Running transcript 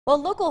Well,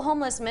 local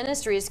homeless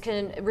ministries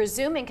can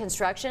resuming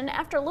construction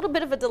after a little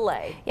bit of a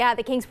delay. Yeah,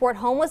 the Kingsport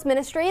Homeless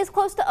Ministry is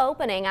close to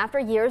opening after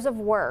years of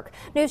work.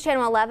 News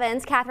Channel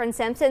 11's Catherine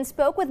Simpson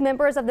spoke with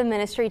members of the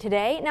ministry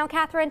today. Now,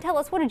 Catherine, tell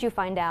us, what did you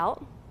find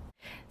out?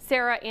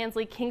 Sarah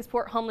Ansley,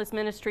 Kingsport Homeless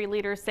Ministry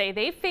leaders say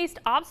they've faced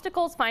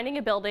obstacles finding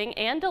a building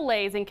and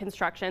delays in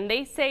construction.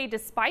 They say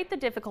despite the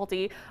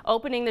difficulty,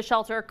 opening the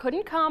shelter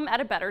couldn't come at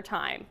a better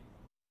time.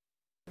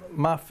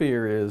 My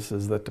fear is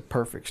that the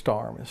perfect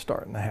storm is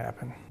starting to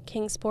happen.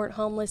 Kingsport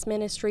Homeless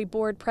Ministry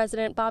Board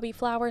President Bobby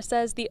Flower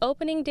says the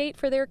opening date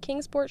for their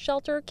Kingsport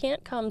shelter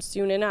can't come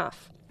soon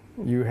enough.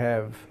 You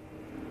have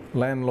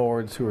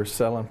landlords who are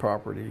selling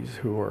properties,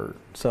 who are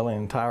selling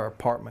entire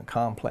apartment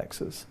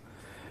complexes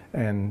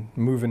and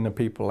moving the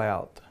people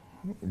out,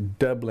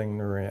 doubling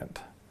the rent,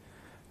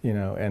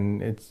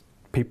 and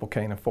people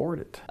can't afford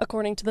it.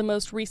 According to the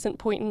most recent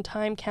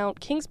point-in-time count,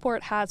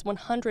 Kingsport has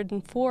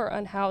 104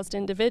 unhoused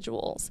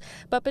individuals.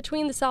 But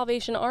between the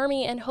Salvation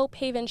Army and Hope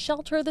Haven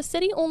Shelter, the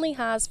city only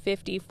has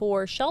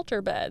 54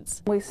 shelter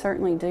beds. We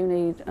certainly do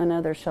need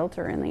another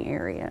shelter in the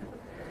area.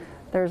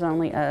 There's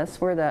only us.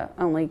 We're the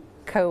only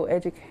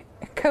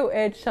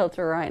co-ed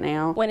shelter right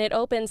now. When it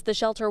opens, the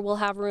shelter will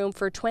have room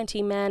for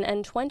 20 men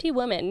and 20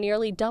 women,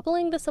 nearly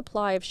doubling the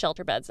supply of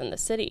shelter beds in the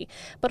city.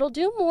 But it'll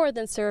do more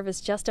than serve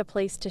as just a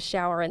place to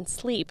shower and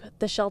sleep.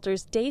 The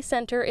shelter's day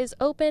center is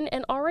open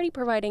and already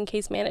providing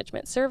case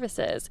management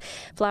services.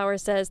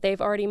 Flowers says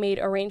they've already made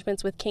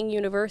arrangements with King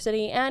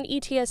University and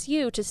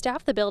ETSU to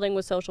staff the building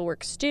with social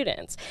work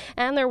students,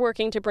 and they're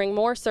working to bring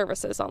more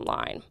services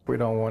online. We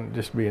don't want it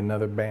just to be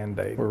another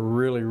Band-Aid. We're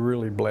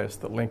really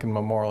blessed that Lincoln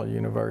Memorial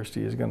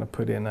University is going to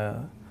put in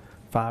a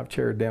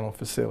 5-chair dental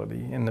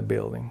facility in the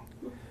building,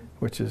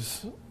 which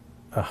is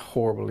a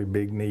horribly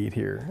big need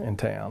here in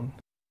town.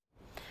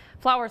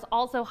 Flowers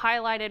also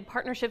highlighted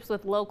partnerships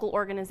with local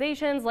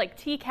organizations like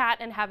TCAT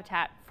and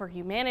Habitat for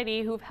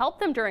Humanity who've helped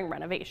them during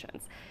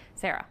renovations.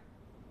 Sarah.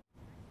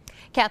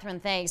 Catherine,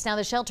 thanks. Now,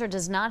 the shelter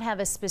does not have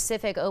a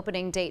specific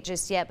opening date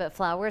just yet, but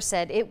Flowers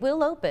said it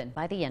will open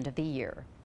by the end of the year.